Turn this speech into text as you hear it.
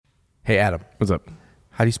Hey, Adam. What's up?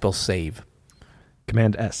 How do you spell save?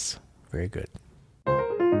 Command S. Very good.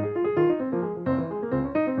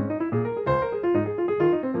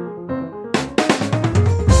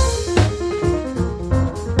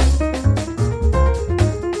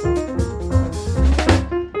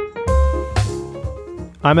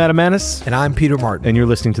 I'm Adam Manis. And I'm Peter Martin. And you're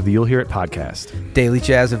listening to the You'll Hear It podcast. Daily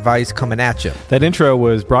jazz advice coming at you. That intro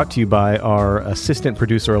was brought to you by our assistant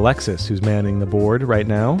producer, Alexis, who's manning the board right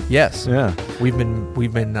now. Yes. Yeah. We've been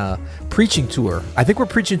preaching to her. I think we're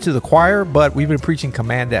preaching to the choir, but we've been preaching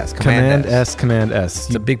Command S. Command S.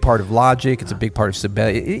 It's a big part of Logic. It's a big part of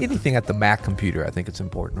Sibelius. Anything at the Mac computer, I think it's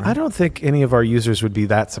important. Right? I don't think any of our users would be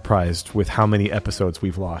that surprised with how many episodes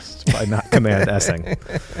we've lost by not Command S-ing.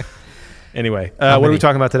 Anyway, what are we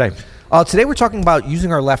talking about today? Today we're talking about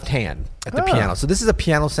using our left hand at the piano. So this is a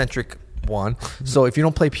piano-centric one. So if you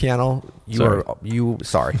don't play piano, you'll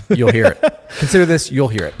hear it. Consider this, you'll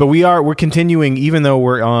hear it. But we're continuing, even though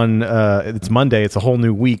we're on, it's Monday, it's a whole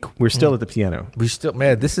new week, we're still at the piano.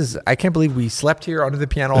 I can't believe we slept here under the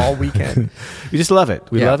piano all weekend. We just love it.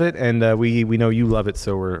 We love it, and we know you love it,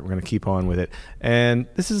 so we're going to keep on with it. And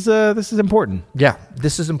this is important. Yeah,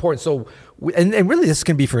 this is important. So, and really this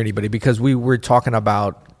can be for anybody, because we were talking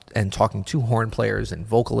about and talking to horn players and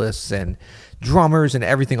vocalists and drummers and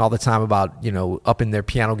everything all the time about, up in their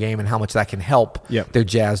piano game and how much that can help their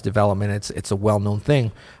jazz development. It's a well-known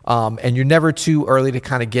thing. And you're never too early to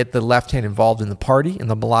kind of get the left hand involved in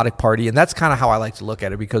the melodic party. And that's kind of how I like to look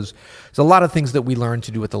at it, because there's a lot of things that we learn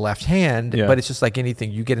to do with the left hand, but it's just like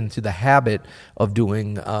anything. You get into the habit of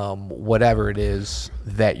doing whatever it is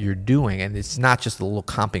that you're doing. And it's not just a little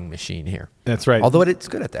comping machine here. That's right. Although it's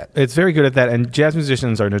good at that. It's very good at that. And jazz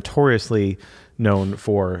musicians are notoriously known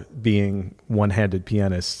for being one-handed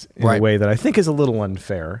pianists in a way that I think is a little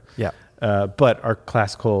unfair. Yeah. But our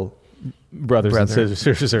classical brothers and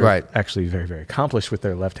sisters are actually very, very accomplished with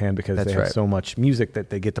their left hand, because they have so much music that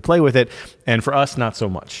they get to play with it. And for us, not so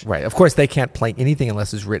much. Right. Of course, they can't play anything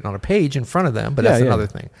unless it's written on a page in front of them, but that's another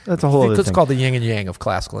thing. That's a whole other thing. It's called the yin and yang of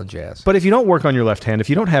classical and jazz. But if you don't work on your left hand, if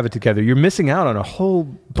you don't have it together, you're missing out on a whole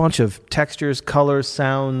bunch of textures, colors,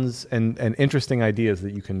 sounds, and interesting ideas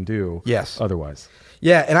that you can do otherwise.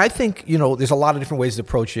 Yeah, and I think, there's a lot of different ways to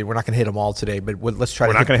approach it. We're not going to hit them all today, but let's try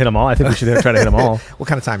We're not going to hit them all. I think we should try to hit them all. What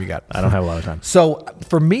kind of time you got? I don't have a lot of time. So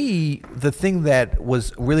for me, the thing that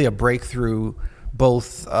was really a breakthrough,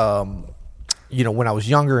 both, when I was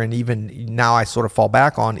younger and even now I sort of fall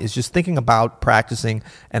back on, is just thinking about practicing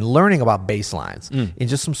and learning about bass lines in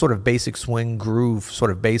just some sort of basic swing groove sort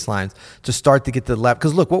of bass lines to start to get the left.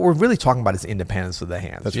 Because look, what we're really talking about is independence of the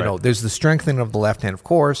hands. That's right. There's the strengthening of the left hand, of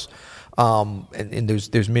course. And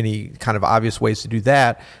there's many kind of obvious ways to do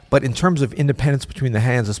that, but in terms of independence between the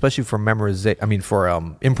hands, especially for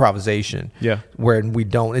improvisation, where we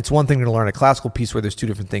don't. It's one thing to learn a classical piece where there's two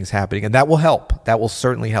different things happening, and that will help. That will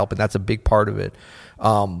certainly help, and that's a big part of it.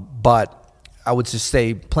 But I would just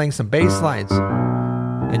say playing some bass lines,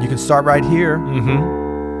 and you can start right here. Mm-hmm.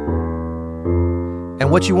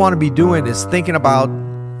 And what you want to be doing is thinking about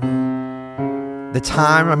the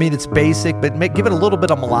time. I mean, it's basic, but give it a little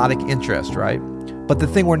bit of melodic interest, right? But the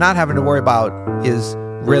thing we're not having to worry about is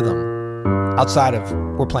rhythm. Outside of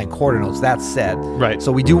we're playing quarter notes, that's said. Right.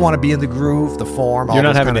 So we do want to be in the groove, the form. You're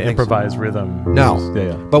not having to improvise rhythm. No.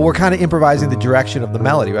 But we're kind of improvising the direction of the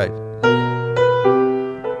melody, right?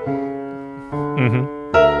 Mm-hmm.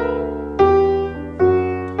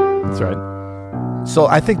 That's right. So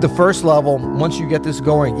I think the first level, once you get this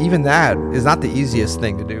going, even that is not the easiest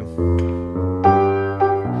thing to do.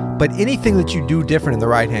 But anything that you do different in the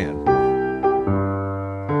right hand.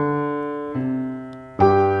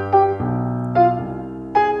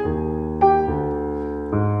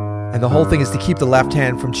 And the whole thing is to keep the left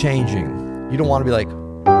hand from changing. You don't want to be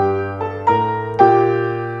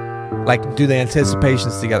like do the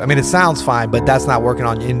anticipations together. I mean, it sounds fine, but that's not working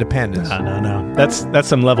on your independence. No. That's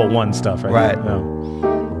some level 1 stuff, right? Right. No.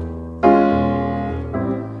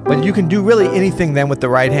 But you can do really anything then with the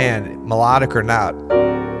right hand, melodic or not.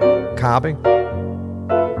 Comping.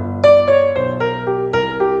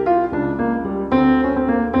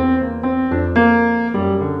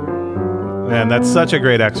 Man, that's such a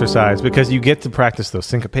great exercise, because you get to practice those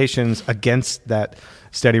syncopations against that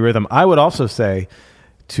steady rhythm. I would also say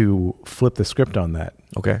to flip the script on that.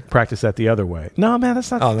 Okay. Practice that the other way. No, man, that's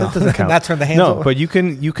not. Oh, no. That doesn't count. Not turn the hands over. But you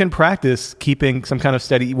can practice keeping some kind of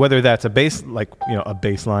steady, whether that's a bass, a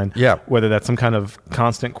bass line. Yeah. Whether that's some kind of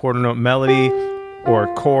constant quarter note melody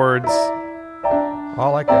or chords. I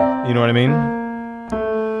like that. You know what I mean?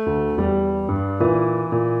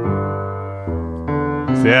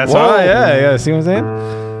 See, that's all. Yeah. See what I'm saying?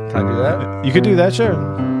 Can I do that? You could do that, sure.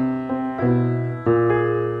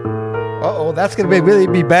 that's going to really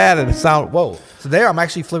be bad and sound. Whoa. So there, I'm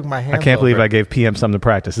actually flipping my hands. I can't believe I gave PM something to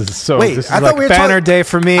practice. This is so. Wait, this is like banner day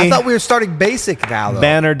for me. I thought we were starting basic now, though.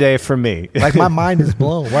 Banner day for me. Like my mind is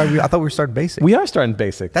blown. I thought we were starting basic. We are starting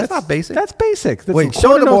basic. That's not basic. That's basic. Wait,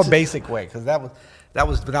 show it a more basic way, because that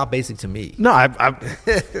was not basic to me. No, I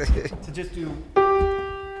to just do.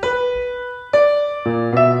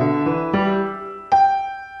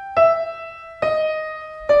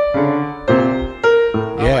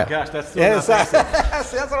 Yeah. Oh my gosh, that's still not basic.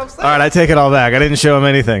 That's what I'm saying. All right, I take it all back. I didn't show him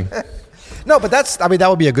anything. No, but that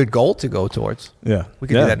would be a good goal to go towards. Yeah. We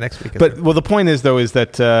could do that next week. But the point is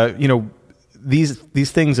that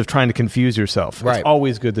these things of trying to confuse yourself. Right. It's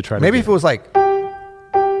always good to try to. Maybe if it was like.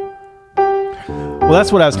 Well,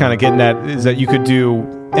 that's what I was kind of getting at, is that you could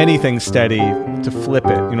do anything steady to flip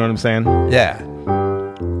it. You know what I'm saying? Yeah.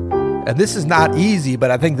 And this is not easy,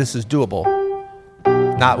 but I think this is doable.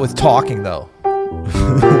 Not with talking, though.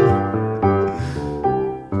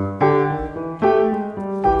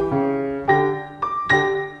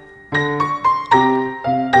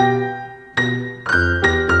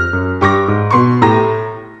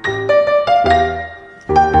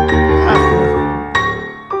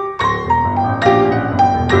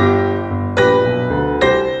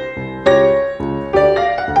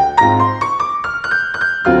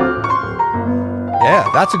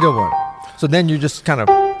 That's a good one. So then you just kind of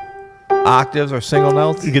octaves or single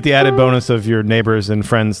notes. You get the added bonus of your neighbors and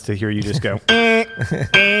friends to hear you just go.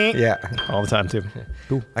 Yeah, all the time too.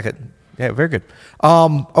 Cool. Yeah, very good.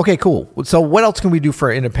 Okay, cool. So what else can we do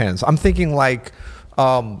for independence? I'm thinking like,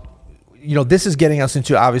 this is getting us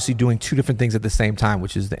into obviously doing two different things at the same time,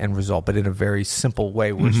 which is the end result, but in a very simple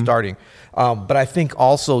way. We're starting. But I think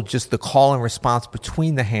also just the call and response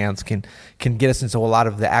between the hands can get us into a lot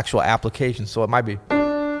of the actual application. So it might be.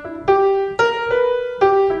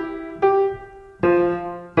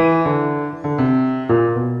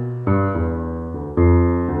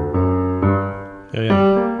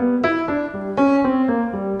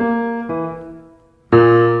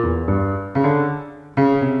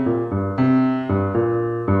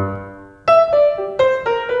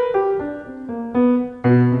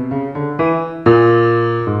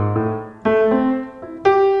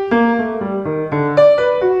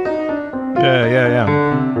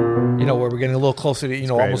 Closer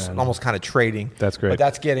to almost kind of trading. That's great. But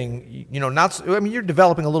that's getting you're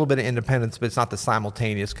developing a little bit of independence, but it's not the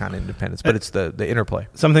simultaneous kind of independence, but it's the interplay.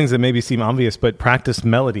 Some things that maybe seem obvious, but practice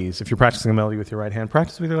melodies. If you're practicing a melody with your right hand,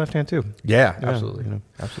 practice with your left hand too. Yeah, absolutely.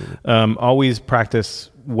 Absolutely. Always practice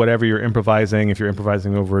whatever you're improvising. If you're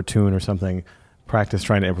improvising over a tune or something, practice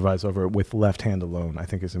trying to improvise over it with left hand alone. I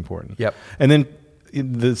think is important. Yep. And then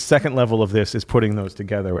the second level of this is putting those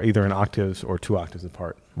together, either in octaves or 2 octaves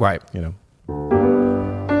apart. Right.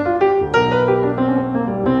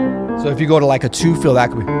 So if you go to like a 2 feel, that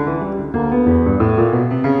could be.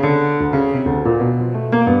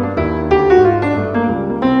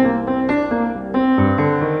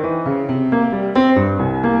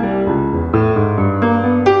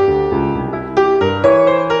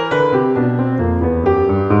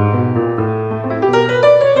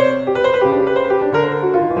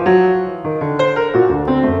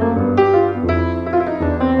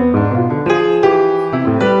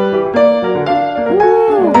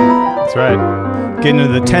 Getting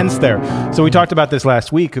into the tenths there. So we talked about this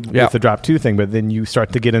last week with the drop 2 thing, but then you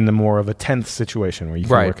start to get into more of a tenth situation where you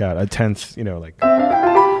can work out a tenth, like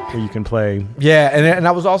where you can play. Yeah, and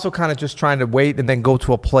I was also kind of just trying to wait and then go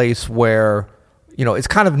to a place where, it's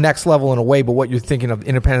kind of next level in a way, but what you're thinking of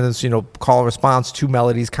independence, call and response, 2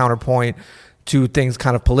 melodies, counterpoint, 2 things,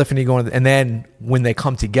 kind of polyphony going, and then when they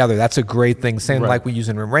come together, that's a great thing. Same like we use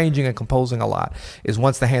in arranging and composing a lot, is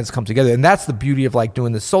once the hands come together. And that's the beauty of like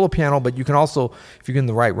doing the solo piano, but you can also, if you're in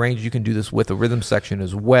the right range, you can do this with a rhythm section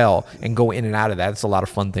as well and go in and out of that. It's a lot of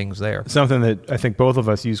fun things there. Something that I think both of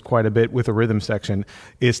us use quite a bit with a rhythm section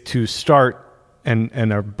is to start,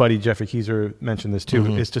 and our buddy Jeffrey Keyser mentioned this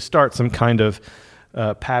too, is to start some kind of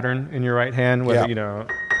pattern in your right hand, whether,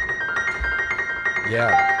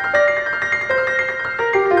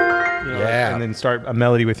 and then start a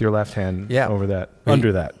melody with your left hand over that,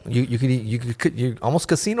 under that. You could you're almost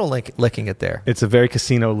casino licking it there. It's a very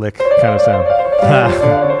casino lick kind of sound.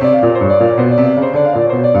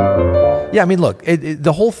 Yeah, I mean, look,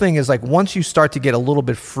 the whole thing is like once you start to get a little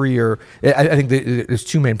bit freer, I think there's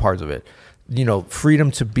 2 main parts of it.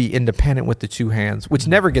 Freedom to be independent with the 2 hands, which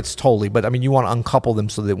never gets totally, but I mean, you want to uncouple them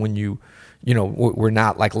so that when we're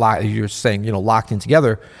not like you're saying, locked in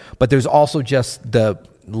together. But there's also just the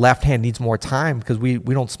left hand needs more time because we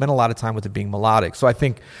don't spend a lot of time with it being melodic. So I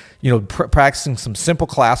think, practicing some simple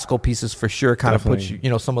classical pieces for sure kind of puts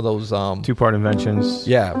you, some of those 2-part inventions.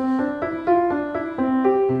 Yeah.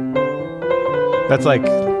 That's like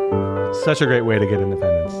such a great way to get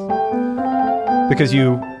independence because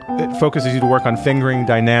it focuses you to work on fingering,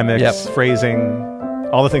 dynamics, phrasing,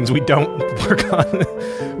 all the things we don't work on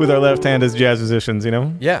with our left hand as jazz musicians,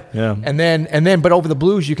 Yeah. Yeah. And then, but over the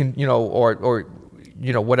blues, you can, or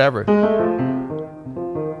whatever.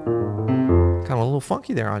 Kind of a little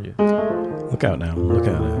funky there on you. Look out now.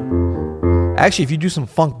 Actually, if you do some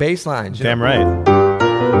funk bass lines. Damn right.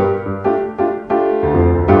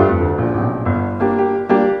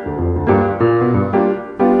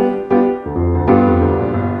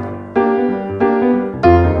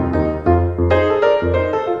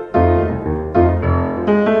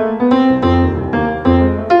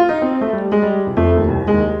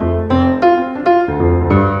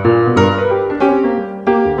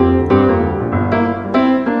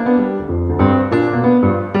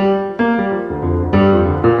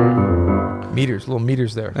 Little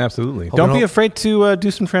meters there. Absolutely. Don't be afraid to do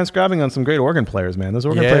some transcribing on some great organ players, man. Those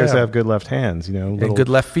organ players have good left hands, and good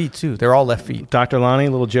left feet too. They're all left feet. Dr. Lonnie,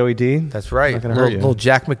 little Joey D. That's right. Little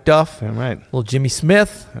Jack McDuff. Damn right. Little Jimmy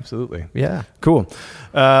Smith. Absolutely. Yeah. Cool.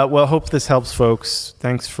 Well, hope this helps, folks.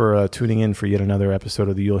 Thanks for tuning in for yet another episode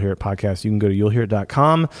of the You'll Hear It podcast. You can go to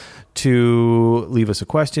you'llhearit.com to leave us a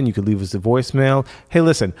question. You could leave us a voicemail. Hey,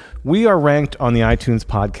 listen, we are ranked on the iTunes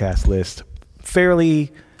podcast list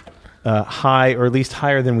fairly high, or at least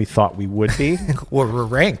higher than we thought we would be. We're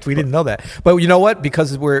ranked. We didn't know that. But you know what?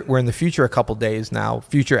 Because we're in the future a couple days now,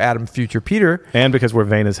 future Adam, future Peter. And because we're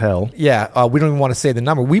vain as hell. Yeah. We don't even want to say the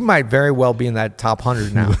number. We might very well be in that top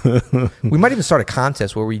 100 now. We might even start a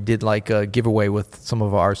contest where we did like a giveaway with some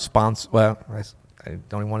of our sponsors. Well, I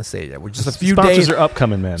don't even want to say it yet. We're just a few sponsors days. Sponsors are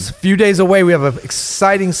upcoming, man. Just a few days away. We have an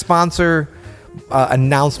exciting sponsor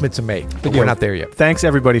announcement to make, but we're not there yet. Thanks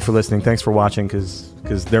everybody for listening. Thanks for watching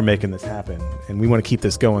because they're making this happen, and we want to keep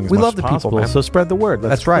this going as much as possible. We love the people, man. So spread the word.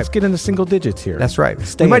 That's right. Let's get into single digits here. That's right.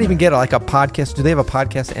 We might even get like a podcast. Do they have a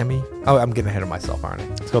podcast Emmy? Oh, I'm getting ahead of myself, aren't I?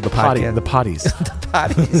 It's called the Potties. The Potties.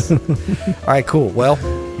 All right, cool. Well,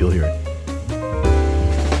 you'll hear it.